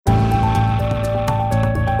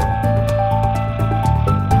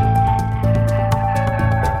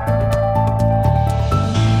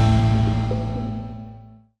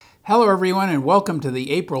Hello, everyone, and welcome to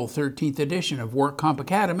the April 13th edition of WorkComp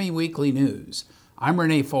Academy Weekly News. I'm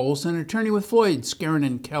Renee Foles, an attorney with Floyd,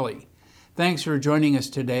 Skeren & Kelly. Thanks for joining us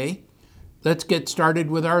today. Let's get started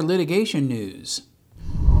with our litigation news.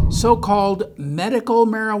 So-called medical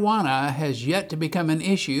marijuana has yet to become an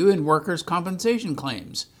issue in workers' compensation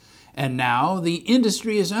claims, and now the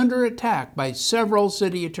industry is under attack by several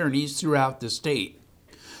city attorneys throughout the state.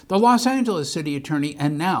 The Los Angeles City Attorney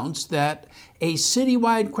announced that a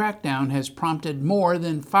citywide crackdown has prompted more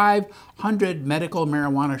than 500 medical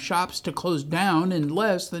marijuana shops to close down in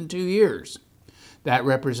less than 2 years. That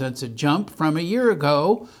represents a jump from a year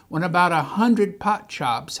ago when about 100 pot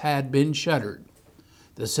shops had been shuttered.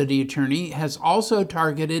 The city attorney has also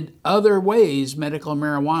targeted other ways medical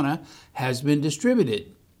marijuana has been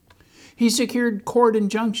distributed. He secured court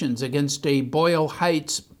injunctions against a Boyle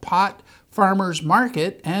Heights pot farmers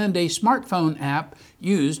market and a smartphone app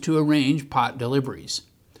used to arrange pot deliveries.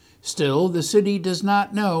 Still, the city does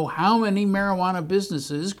not know how many marijuana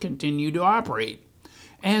businesses continue to operate,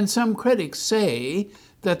 and some critics say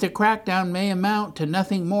that the crackdown may amount to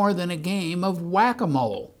nothing more than a game of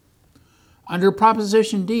whack-a-mole. Under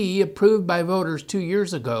Proposition D, approved by voters 2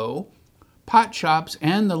 years ago, pot shops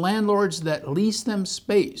and the landlords that lease them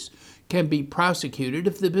space can be prosecuted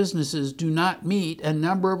if the businesses do not meet a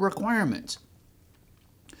number of requirements.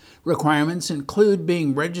 Requirements include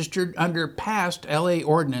being registered under past LA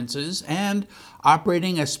ordinances and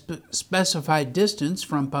operating a specified distance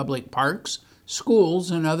from public parks,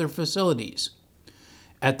 schools, and other facilities.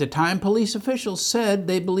 At the time, police officials said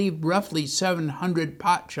they believed roughly 700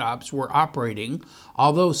 pot shops were operating,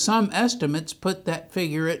 although some estimates put that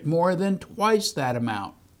figure at more than twice that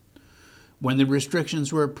amount. When the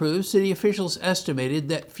restrictions were approved, city officials estimated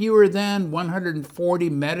that fewer than 140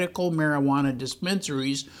 medical marijuana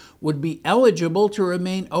dispensaries would be eligible to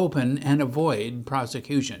remain open and avoid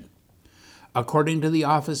prosecution. According to the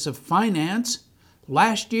Office of Finance,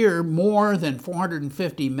 last year more than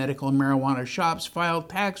 450 medical marijuana shops filed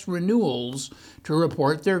tax renewals to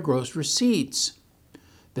report their gross receipts.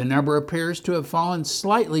 The number appears to have fallen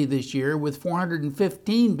slightly this year, with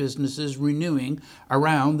 415 businesses renewing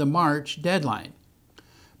around the March deadline.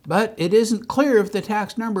 But it isn't clear if the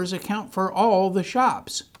tax numbers account for all the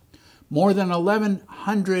shops. More than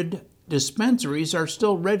 1,100 dispensaries are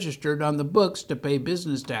still registered on the books to pay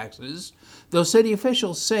business taxes, though city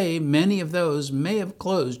officials say many of those may have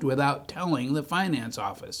closed without telling the finance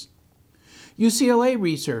office. UCLA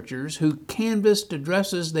researchers who canvassed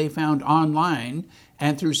addresses they found online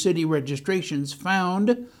and through city registrations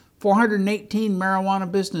found 418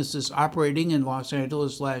 marijuana businesses operating in Los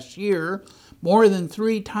Angeles last year, more than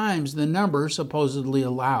 3 times the number supposedly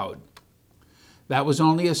allowed. That was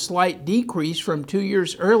only a slight decrease from 2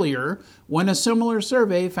 years earlier, when a similar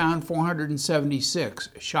survey found 476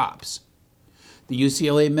 shops. The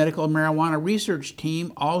UCLA Medical Marijuana Research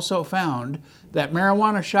Team also found that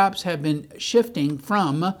marijuana shops have been shifting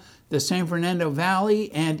from the San Fernando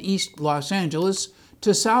Valley and East Los Angeles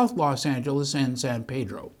to South Los Angeles and San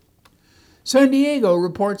Pedro. San Diego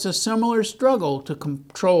reports a similar struggle to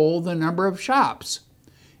control the number of shops.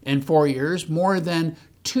 In 4 years, more than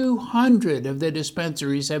 200 of the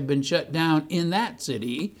dispensaries have been shut down in that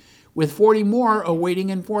city, with 40 more awaiting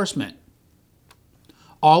enforcement.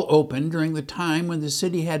 All opened during the time when the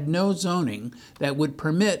city had no zoning that would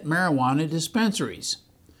permit marijuana dispensaries.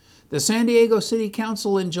 The San Diego City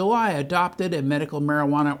Council in July adopted a medical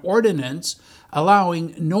marijuana ordinance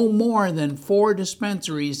allowing no more than 4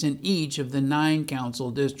 dispensaries in each of the 9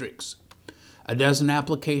 council districts. A dozen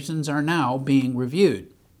applications are now being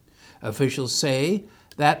reviewed. Officials say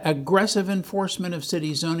that aggressive enforcement of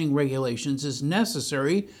city zoning regulations is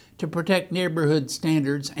necessary to protect neighborhood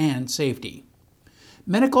standards and safety.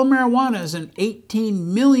 Medical marijuana is an $18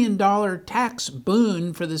 million tax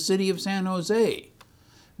boon for the city of San Jose.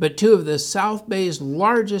 But 2 of the South Bay's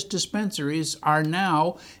largest dispensaries are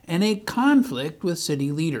now in a conflict with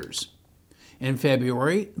city leaders. In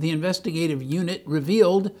February, the investigative unit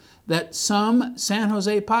revealed that some San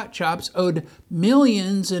Jose pot shops owed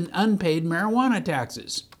millions in unpaid marijuana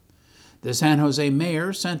taxes. The San Jose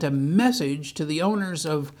mayor sent a message to the owners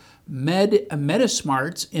of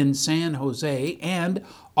MediSmarts in San Jose and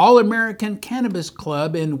All American Cannabis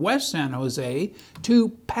Club in West San Jose to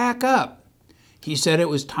pack up. He said it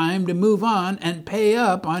was time to move on and pay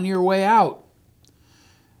up on your way out.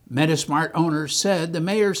 MediSmart owners said the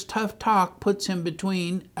mayor's tough talk puts him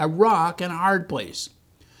between a rock and a hard place.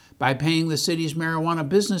 By paying the city's marijuana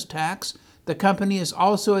business tax, the company is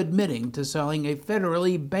also admitting to selling a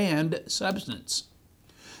federally banned substance.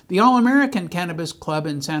 The All American Cannabis Club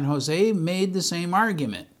in San Jose made the same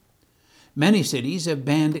argument. Many cities have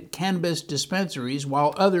banned cannabis dispensaries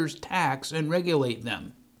while others tax and regulate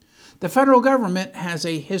them. The federal government has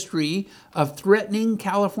a history of threatening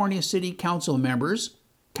California City Council members,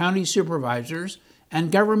 county supervisors, and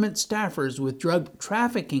government staffers with drug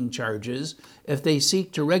trafficking charges if they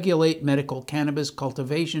seek to regulate medical cannabis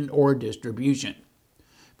cultivation or distribution.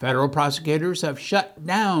 Federal prosecutors have shut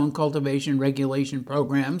down cultivation regulation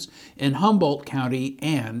programs in Humboldt County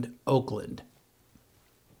and Oakland.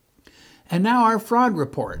 And now our fraud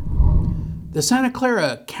report. The Santa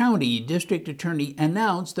Clara County District Attorney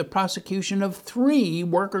announced the prosecution of 3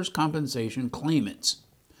 workers' compensation claimants.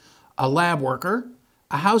 A lab worker,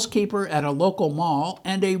 a housekeeper at a local mall,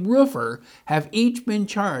 and a roofer have each been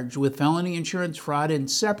charged with felony insurance fraud in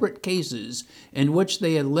separate cases in which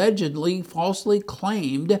they allegedly falsely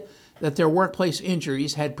claimed that their workplace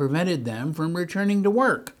injuries had prevented them from returning to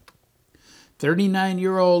work.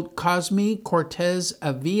 39-year-old Cosme Cortez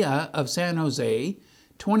Avila of San Jose,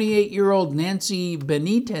 28-year-old Nancy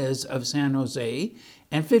Benitez of San Jose,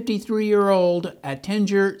 and 53-year-old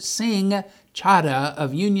Attinger Singh Chadha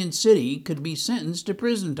of Union City could be sentenced to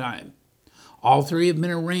prison time. All 3 have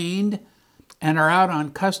been arraigned and are out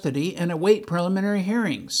on custody and await preliminary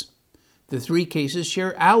hearings. The 3 cases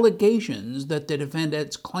share allegations that the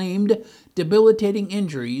defendants claimed debilitating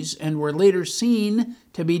injuries and were later seen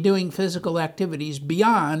to be doing physical activities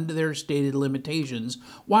beyond their stated limitations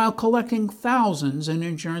while collecting thousands in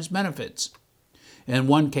insurance benefits. In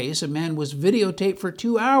one case, a man was videotaped for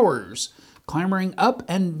 2 hours, clambering up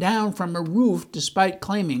and down from a roof despite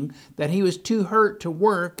claiming that he was too hurt to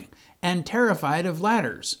work and terrified of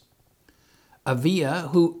ladders. Avila,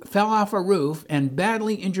 who fell off a roof and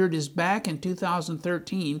badly injured his back in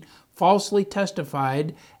 2013, falsely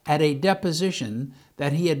testified at a deposition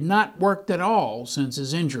that he had not worked at all since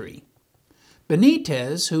his injury.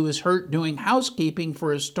 Benitez, who was hurt doing housekeeping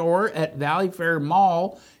for a store at Valley Fair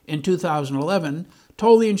Mall in 2011,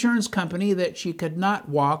 told the insurance company that she could not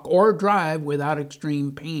walk or drive without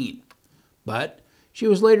extreme pain. But she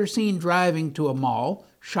was later seen driving to a mall,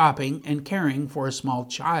 shopping, and caring for a small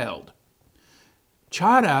child.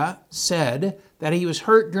 Chadha said that he was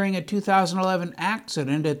hurt during a 2011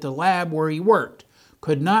 accident at the lab where he worked,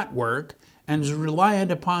 could not work, and was reliant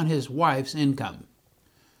upon his wife's income.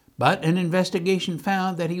 But an investigation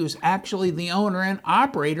found that he was actually the owner and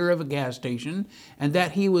operator of a gas station and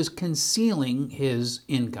that he was concealing his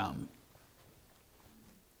income.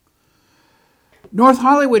 North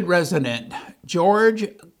Hollywood resident George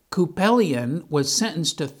Kupelian was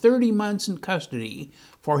sentenced to 30 months in custody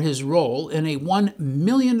for his role in a $1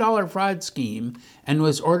 million fraud scheme and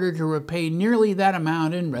was ordered to repay nearly that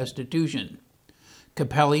amount in restitution.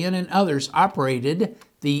 Kupelian and others operated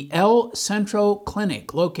the El Centro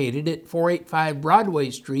Clinic, located at 485 Broadway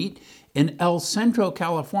Street in El Centro,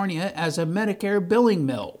 California, as a Medicare billing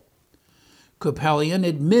mill. Kupelian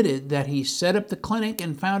admitted that he set up the clinic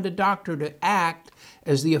and found a doctor to act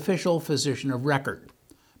as the official physician of record.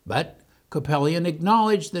 But Kupelian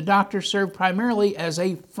acknowledged the doctor served primarily as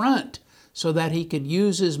a front so that he could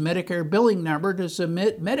use his Medicare billing number to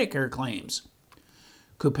submit Medicare claims.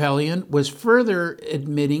 Kupelian was further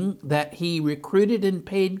admitting that he recruited and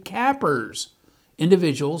paid cappers,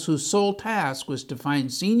 individuals whose sole task was to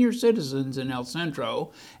find senior citizens in El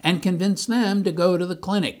Centro and convince them to go to the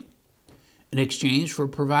clinic. In exchange for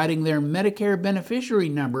providing their Medicare beneficiary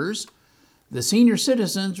numbers, the senior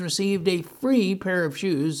citizens received a free pair of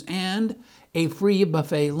shoes and a free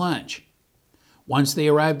buffet lunch. Once they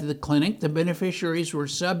arrived at the clinic, the beneficiaries were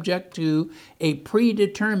subject to a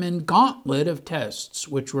predetermined gauntlet of tests,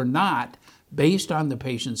 which were not based on the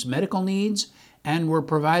patient's medical needs and were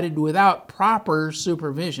provided without proper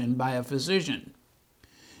supervision by a physician.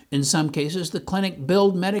 In some cases, the clinic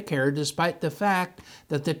billed Medicare despite the fact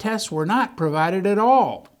that the tests were not provided at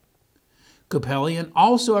all. Kupelian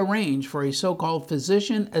also arranged for a so-called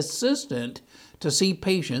physician assistant to see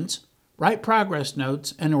patients, write progress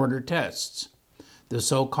notes, and order tests. The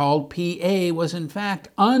so-called PA was in fact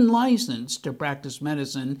unlicensed to practice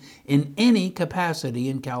medicine in any capacity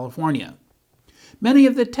in California. Many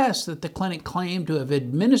of the tests that the clinic claimed to have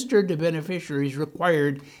administered to beneficiaries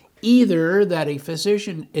required either that a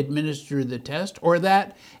physician administer the test or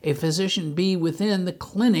that a physician be within the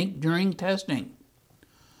clinic during testing.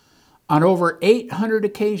 On over 800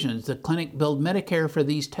 occasions, the clinic billed Medicare for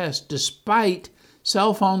these tests despite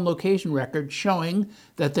cell phone location records showing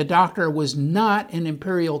that the doctor was not in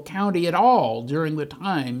Imperial County at all during the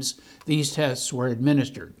times these tests were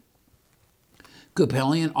administered.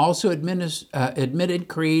 Kupelian also admitted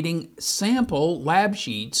creating sample lab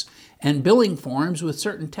sheets and billing forms with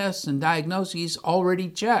certain tests and diagnoses already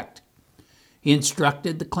checked. He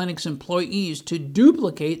instructed the clinic's employees to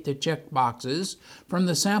duplicate the check boxes from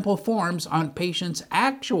the sample forms on patients'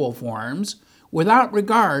 actual forms without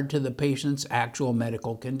regard to the patient's actual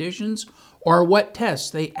medical conditions or what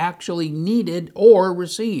tests they actually needed or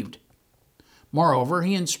received. Moreover,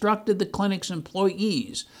 he instructed the clinic's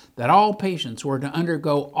employees that all patients were to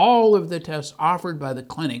undergo all of the tests offered by the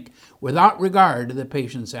clinic without regard to the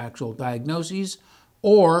patient's actual diagnoses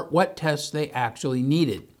or what tests they actually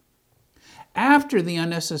needed. After the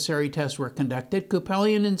unnecessary tests were conducted,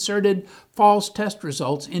 Kupelian inserted false test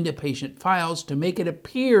results into patient files to make it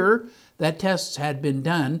appear that tests had been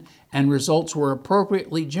done and results were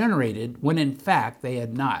appropriately generated when in fact they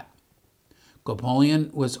had not.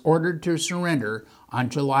 Kupelian was ordered to surrender on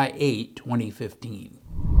July 8, 2015.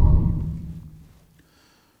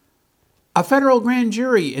 A federal grand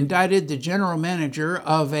jury indicted the general manager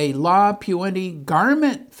of a La Puente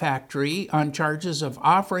garment factory on charges of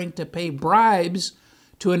offering to pay bribes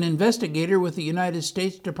to an investigator with the United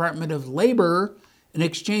States Department of Labor in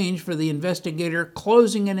exchange for the investigator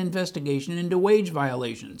closing an investigation into wage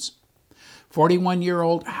violations.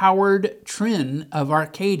 41-year-old Howard Trinh of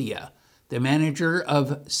Arcadia, the manager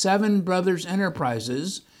of Seven Brothers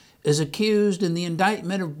Enterprises, is accused in the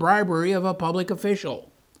indictment of bribery of a public official.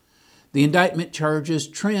 The indictment charges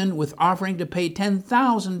Trinh with offering to pay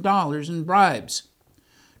 $10,000 in bribes.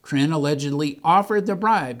 Trinh allegedly offered the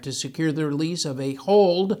bribe to secure the release of a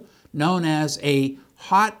hold known as a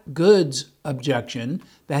hot goods objection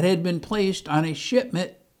that had been placed on a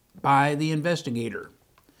shipment by the investigator.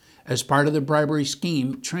 As part of the bribery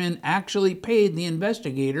scheme, Trinh actually paid the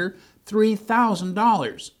investigator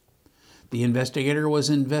 $3,000. The investigator was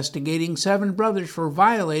investigating Seven Brothers for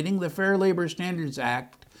violating the Fair Labor Standards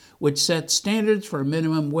Act, which sets standards for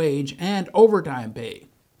minimum wage and overtime pay.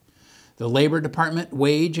 The Labor Department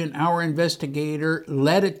wage and hour investigator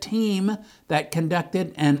led a team that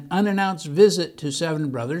conducted an unannounced visit to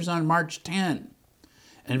Seven Brothers on March 10.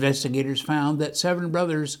 Investigators found that Seven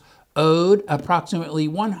Brothers owed approximately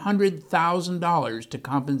 $100,000 to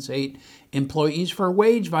compensate employees for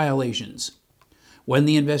wage violations. When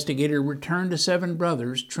the investigator returned to Seven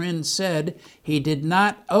Brothers, Trinh said he did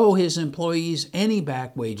not owe his employees any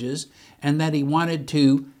back wages and that he wanted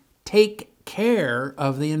to take care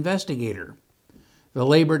of the investigator. The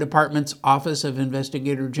Labor Department's Office of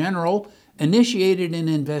Investigator General initiated an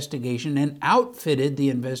investigation and outfitted the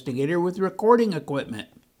investigator with recording equipment.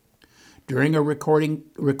 During a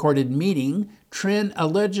recorded meeting, Trinh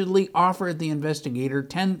allegedly offered the investigator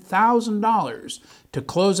 $10,000 to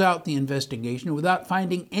close out the investigation without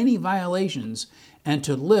finding any violations and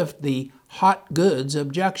to lift the hot goods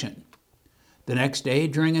objection. The next day,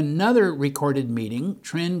 during another recorded meeting,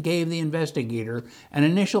 Trinh gave the investigator an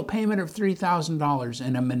initial payment of $3,000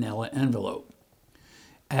 in a manila envelope.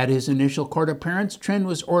 At his initial court appearance, Trinh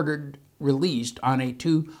was ordered released on a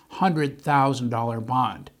 $200,000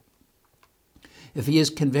 bond. If he is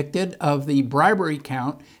convicted of the bribery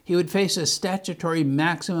count, he would face a statutory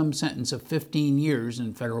maximum sentence of 15 years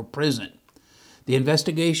in federal prison. The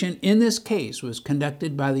investigation in this case was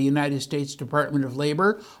conducted by the United States Department of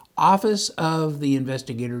Labor, Office of the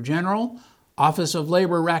Investigator General, Office of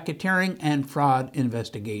Labor Racketeering and Fraud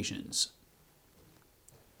Investigations.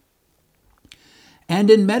 And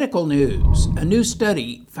in medical news, a new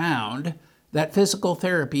study found that physical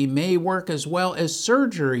therapy may work as well as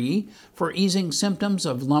surgery for easing symptoms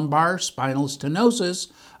of lumbar spinal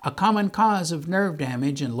stenosis, a common cause of nerve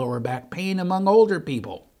damage and lower back pain among older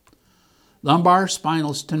people. Lumbar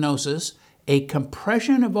spinal stenosis, a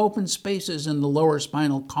compression of open spaces in the lower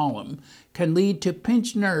spinal column, can lead to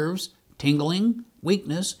pinched nerves, tingling,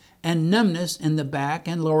 weakness, and numbness in the back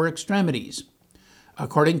and lower extremities.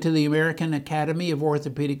 According to the American Academy of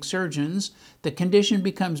Orthopedic Surgeons, the condition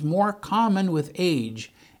becomes more common with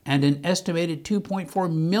age, and an estimated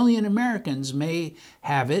 2.4 million Americans may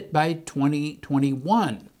have it by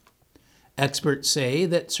 2021. Experts say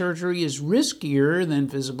that surgery is riskier than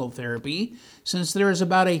physical therapy since there is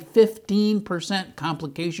about a 15%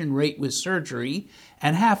 complication rate with surgery,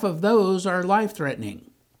 and half of those are life-threatening.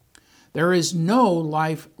 There is no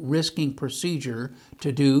life-risking procedure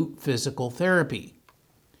to do physical therapy.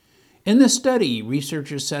 In the study,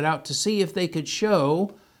 researchers set out to see if they could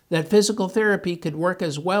show that physical therapy could work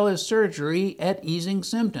as well as surgery at easing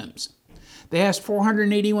symptoms. They asked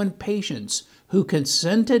 481 patients who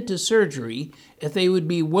consented to surgery if they would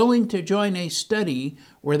be willing to join a study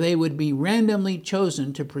where they would be randomly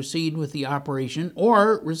chosen to proceed with the operation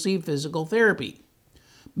or receive physical therapy.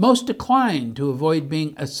 Most declined to avoid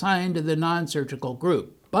being assigned to the non-surgical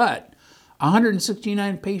group, but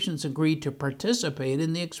 169 patients agreed to participate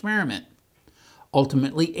in the experiment.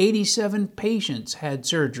 Ultimately, 87 patients had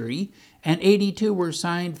surgery and 82 were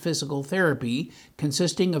assigned physical therapy,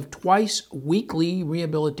 consisting of twice-weekly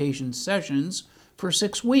rehabilitation sessions for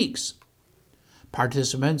 6 weeks.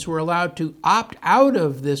 Participants were allowed to opt out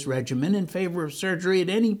of this regimen in favor of surgery at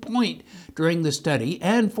any point during the study,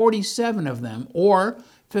 and 47 of them, or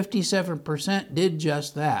 57%, did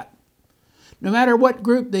just that. No matter what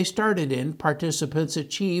group they started in, participants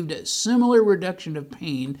achieved a similar reduction of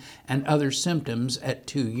pain and other symptoms at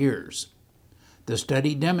 2 years. The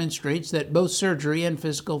study demonstrates that both surgery and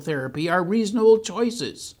physical therapy are reasonable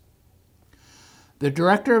choices. The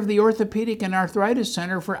director of the Orthopedic and Arthritis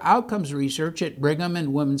Center for Outcomes Research at Brigham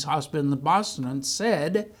and Women's Hospital in Boston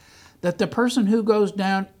said that the person who goes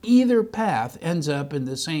down either path ends up in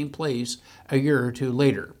the same place a year or two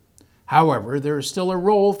later. However, there is still a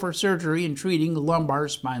role for surgery in treating lumbar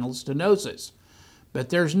spinal stenosis, but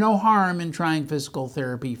there's no harm in trying physical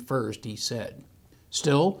therapy first, he said.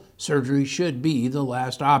 Still, surgery should be the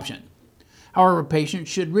last option. However, patients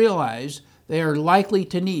should realize they are likely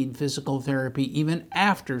to need physical therapy even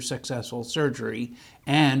after successful surgery,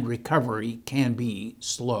 and recovery can be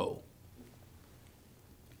slow.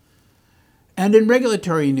 And in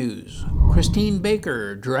regulatory news, Christine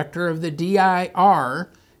Baker, director of the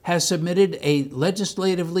DIR, has submitted a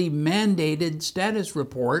legislatively mandated status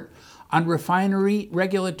report on refinery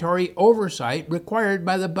regulatory oversight required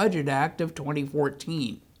by the Budget Act of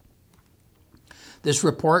 2014. This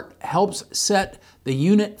report helps set the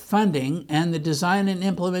unit funding and the design and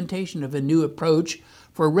implementation of a new approach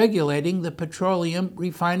for regulating the petroleum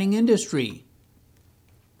refining industry.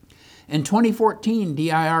 In 2014,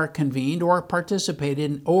 DIR convened or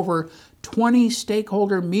participated in over 20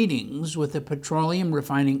 stakeholder meetings with the petroleum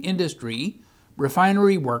refining industry,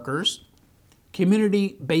 refinery workers,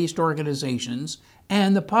 community-based organizations,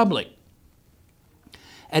 and the public.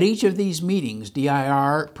 At each of these meetings,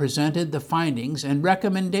 DIR presented the findings and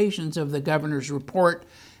recommendations of the governor's report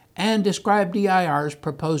and described DIR's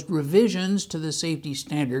proposed revisions to the safety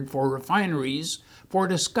standard for refineries for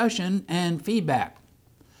discussion and feedback.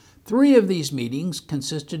 3 of these meetings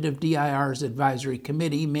consisted of DIR's advisory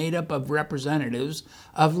committee made up of representatives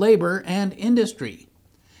of labor and industry,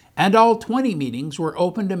 and all 20 meetings were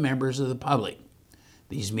open to members of the public.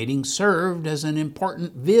 These meetings served as an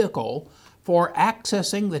important vehicle for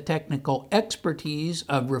accessing the technical expertise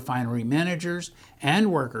of refinery managers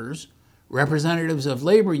and workers, representatives of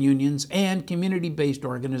labor unions and community-based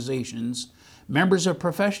organizations, members of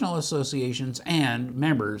professional associations, and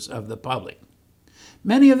members of the public.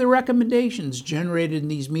 Many of the recommendations generated in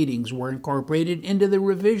these meetings were incorporated into the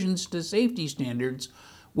revisions to safety standards,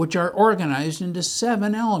 which are organized into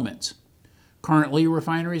 7 elements. Currently,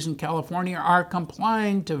 refineries in California are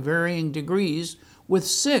complying to varying degrees with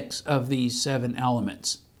 6 of these 7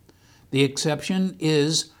 elements. The exception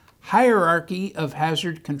is hierarchy of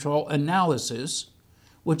hazard control analysis,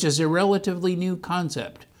 which is a relatively new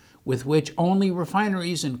concept with which only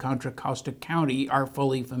refineries in Contra Costa County are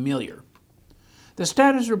fully familiar. The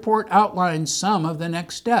status report outlines some of the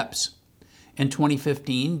next steps. In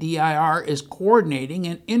 2015, DIR is coordinating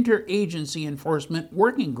an interagency enforcement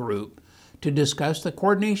working group to discuss the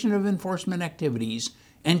coordination of enforcement activities,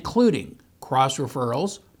 including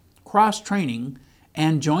cross-referrals, cross-training,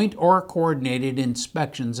 and joint or coordinated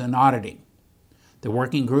inspections and auditing. The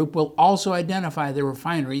working group will also identify the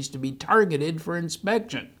refineries to be targeted for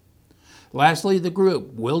inspection. Lastly, the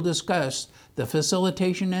group will discuss the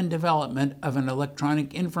facilitation and development of an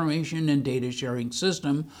electronic information and data sharing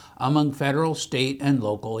system among federal, state, and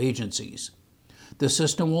local agencies. The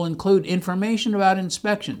system will include information about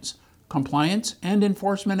inspections, compliance, and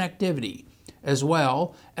enforcement activity, as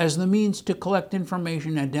well as the means to collect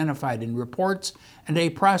information identified in reports and a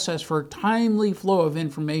process for timely flow of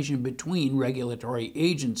information between regulatory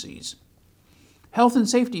agencies. Health and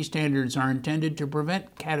safety standards are intended to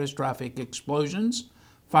prevent catastrophic explosions,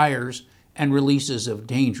 fires, and releases of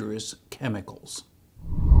dangerous chemicals.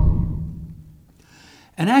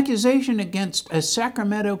 An accusation against a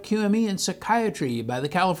Sacramento QME in psychiatry by the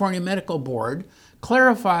California Medical Board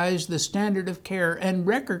clarifies the standard of care and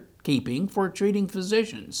record keeping for treating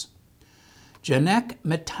physicians. Janek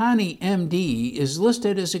Matani, MD, is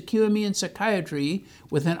listed as a QME in psychiatry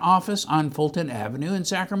with an office on Fulton Avenue in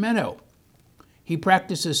Sacramento. He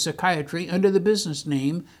practices psychiatry under the business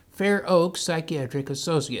name Fair Oaks Psychiatric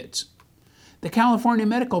Associates. The California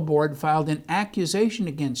Medical Board filed an accusation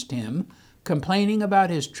against him, complaining about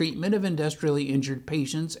his treatment of industrially injured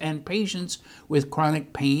patients and patients with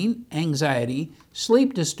chronic pain, anxiety,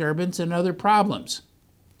 sleep disturbance, and other problems.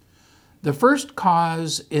 The first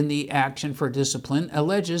cause in the action for discipline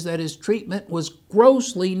alleges that his treatment was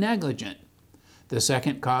grossly negligent. The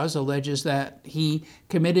second cause alleges that he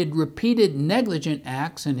committed repeated negligent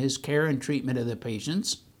acts in his care and treatment of the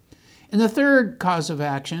patients. And the third cause of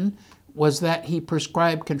action was that he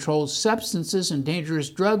prescribed controlled substances and dangerous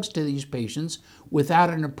drugs to these patients without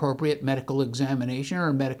an appropriate medical examination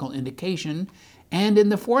or medical indication. And in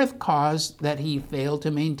the fourth cause, that he failed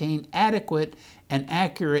to maintain adequate and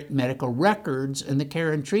accurate medical records in the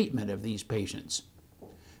care and treatment of these patients.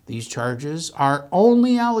 These charges are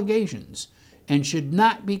only allegations and should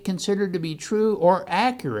not be considered to be true or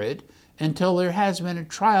accurate until there has been a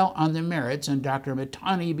trial on the merits and Dr.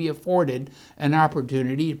 Mitani be afforded an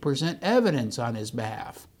opportunity to present evidence on his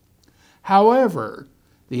behalf. However,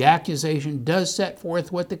 the accusation does set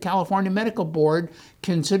forth what the California Medical Board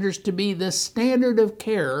considers to be the standard of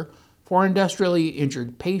care for industrially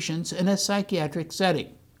injured patients in a psychiatric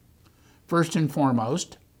setting. First and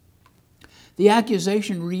foremost, the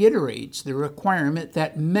accusation reiterates the requirement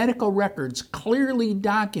that medical records clearly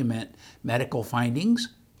document medical findings,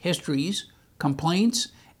 histories, complaints,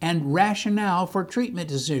 and rationale for treatment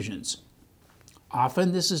decisions.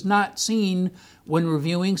 Often this is not seen when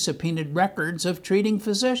reviewing subpoenaed records of treating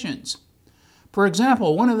physicians. For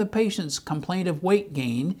example, one of the patients complained of weight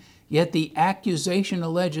gain, yet the accusation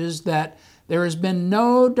alleges that there has been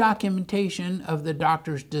no documentation of the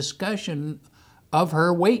doctor's discussion of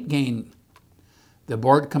her weight gain. The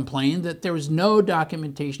board complained that there was no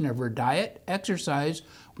documentation of her diet, exercise,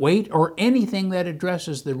 weight, or anything that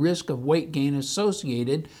addresses the risk of weight gain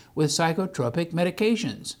associated with psychotropic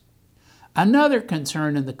medications. Another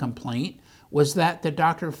concern in the complaint was that the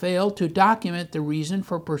doctor failed to document the reason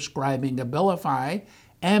for prescribing Abilify,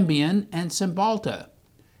 Ambien, and Cymbalta,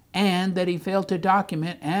 and that he failed to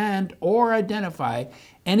document and or identify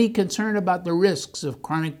any concern about the risks of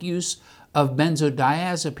chronic use of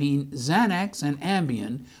benzodiazepine, Xanax, and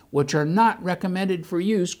Ambien, which are not recommended for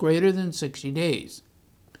use greater than 60 days.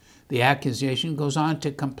 The accusation goes on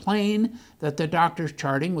to complain that the doctor's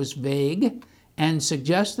charting was vague and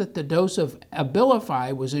suggests that the dose of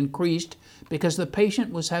Abilify was increased because the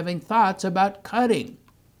patient was having thoughts about cutting.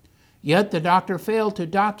 Yet the doctor failed to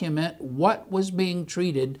document what was being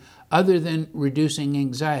treated other than reducing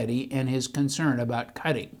anxiety and his concern about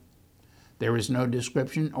cutting. There is no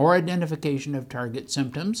description or identification of target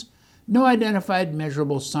symptoms, no identified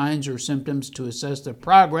measurable signs or symptoms to assess the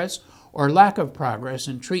progress or lack of progress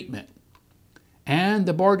in treatment. And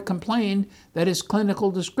the board complained that his clinical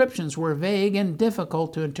descriptions were vague and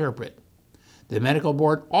difficult to interpret. The medical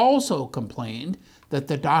board also complained that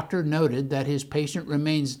the doctor noted that his patient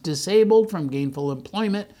remains disabled from gainful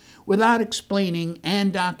employment without explaining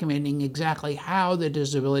and documenting exactly how the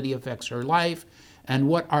disability affects her life and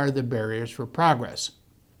what are the barriers for progress.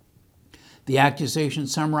 The accusation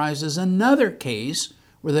summarizes another case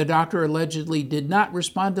where the doctor allegedly did not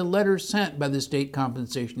respond to letters sent by the State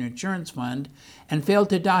Compensation Insurance Fund and failed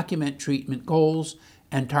to document treatment goals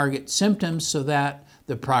and target symptoms so that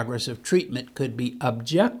the progress of treatment could be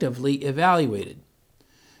objectively evaluated.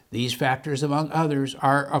 These factors, among others,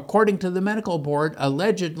 are, according to the medical board,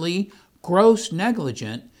 allegedly gross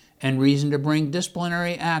negligent and reason to bring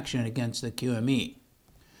disciplinary action against the QME.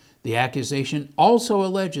 The accusation also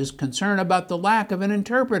alleges concern about the lack of an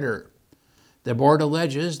interpreter. The board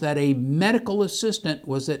alleges that a medical assistant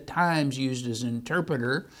was at times used as an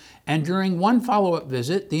interpreter, and during one follow-up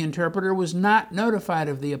visit, the interpreter was not notified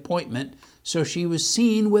of the appointment, so she was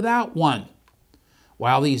seen without one.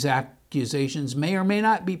 While these accusations may or may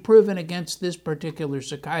not be proven against this particular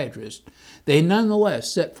psychiatrist, they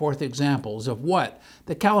nonetheless set forth examples of what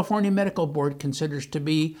the California Medical Board considers to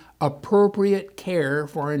be appropriate care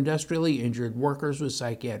for industrially injured workers with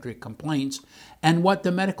psychiatric complaints and what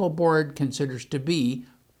the medical board considers to be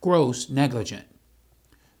gross negligent.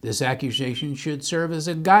 This accusation should serve as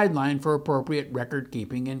a guideline for appropriate record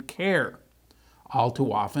keeping and care. All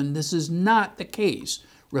too often, this is not the case,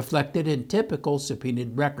 reflected in typical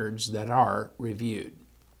subpoenaed records that are reviewed.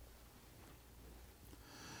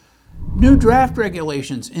 New draft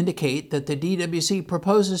regulations indicate that the DWC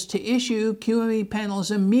proposes to issue QME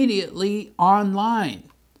panels immediately online.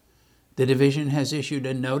 The division has issued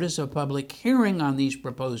a notice of public hearing on these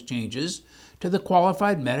proposed changes to the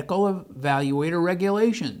Qualified Medical Evaluator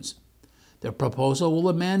regulations. The proposal will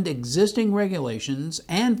amend existing regulations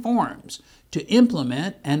and forms to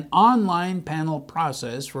implement an online panel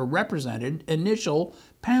process for represented initial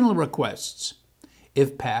panel requests.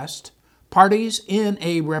 If passed, parties in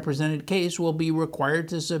a represented case will be required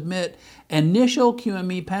to submit initial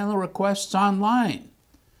QME panel requests online.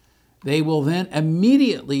 They will then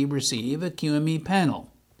immediately receive a QME panel.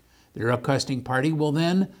 The requesting party will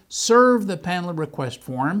then serve the panel request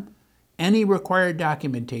form, any required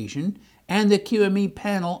documentation, and the QME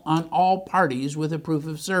panel on all parties with a proof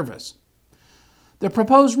of service. The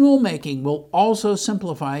proposed rulemaking will also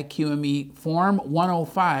simplify QME Form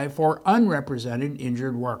 105 for unrepresented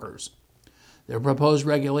injured workers. The proposed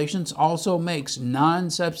regulations also makes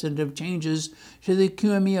non-substantive changes to the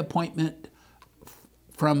QME appointment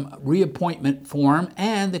from reappointment form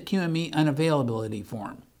and the QME unavailability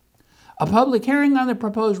form. A public hearing on the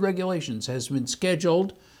proposed regulations has been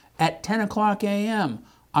scheduled at 10 o'clock a.m.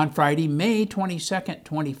 on Friday, May 22,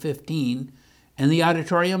 2015, in the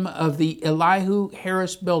auditorium of the Elihu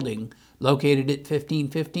Harris Building, located at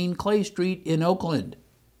 1515 Clay Street in Oakland.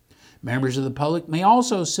 Members of the public may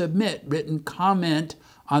also submit written comment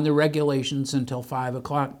on the regulations until 5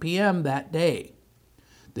 o'clock p.m. that day.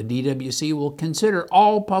 The DWC will consider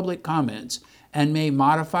all public comments and may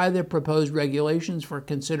modify the proposed regulations for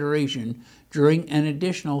consideration during an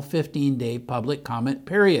additional 15-day public comment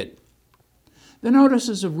period. The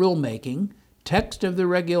notices of rulemaking, text of the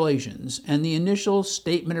regulations, and the initial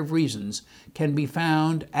statement of reasons can be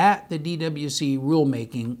found at the DWC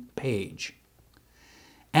rulemaking page.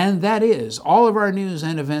 And that is all of our news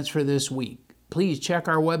and events for this week. Please check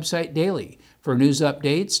our website daily for news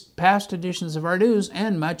updates, past editions of our news,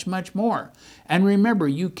 and much, much more. And remember,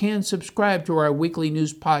 you can subscribe to our weekly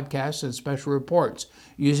news podcasts and special reports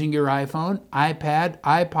using your iPhone, iPad,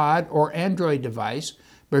 iPod, or Android device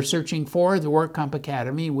by searching for the WorkComp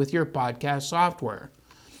Academy with your podcast software.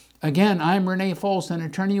 Again, I'm Renee Folse, an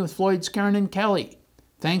attorney with Floyd, Skeren & Kelly.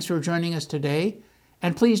 Thanks for joining us today,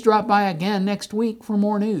 and please drop by again next week for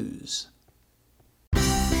more news.